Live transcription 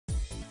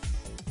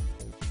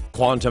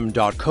Quantum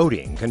dot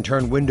coating can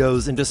turn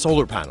windows into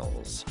solar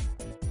panels.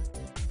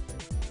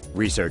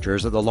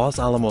 Researchers at the Los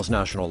Alamos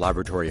National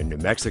Laboratory in New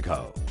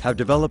Mexico have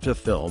developed a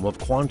film of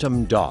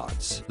quantum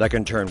dots that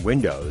can turn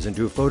windows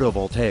into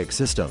photovoltaic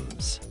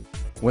systems.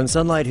 When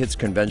sunlight hits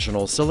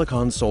conventional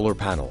silicon solar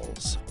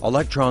panels,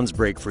 electrons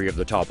break free of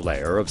the top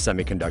layer of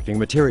semiconducting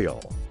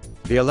material.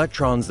 The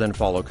electrons then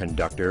follow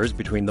conductors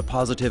between the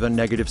positive and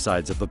negative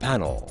sides of the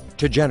panel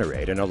to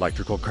generate an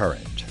electrical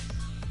current.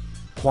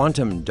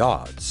 Quantum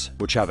dots,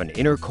 which have an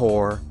inner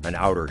core, an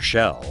outer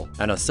shell,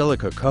 and a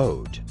silica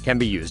coat, can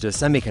be used as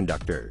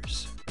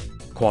semiconductors.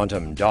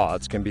 Quantum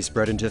dots can be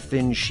spread into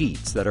thin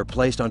sheets that are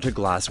placed onto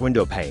glass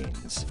window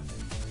panes.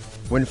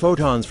 When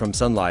photons from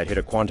sunlight hit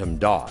a quantum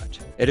dot,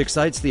 it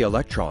excites the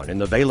electron in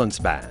the valence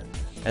band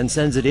and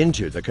sends it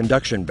into the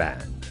conduction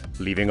band,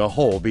 leaving a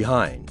hole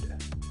behind.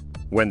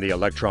 When the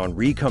electron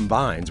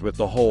recombines with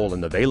the hole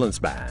in the valence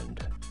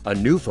band, a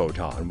new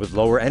photon with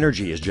lower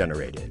energy is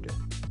generated.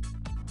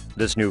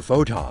 This new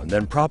photon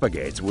then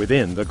propagates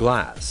within the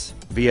glass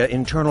via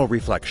internal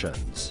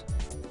reflections.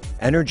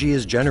 Energy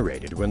is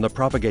generated when the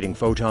propagating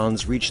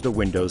photons reach the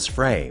window's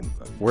frame,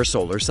 where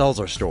solar cells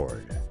are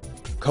stored.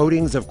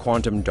 Coatings of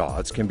quantum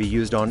dots can be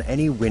used on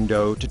any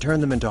window to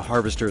turn them into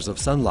harvesters of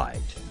sunlight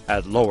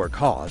at lower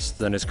costs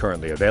than is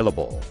currently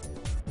available.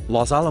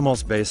 Los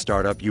Alamos-based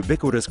startup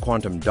Ubiquitous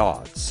Quantum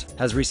Dots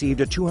has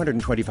received a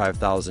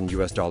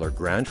 $225,000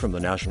 grant from the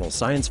National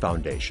Science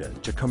Foundation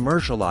to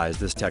commercialize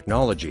this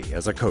technology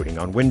as a coating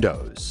on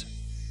windows.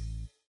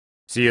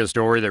 See a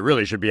story that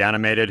really should be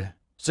animated?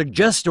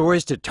 Suggest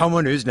stories to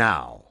TomoNews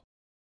now.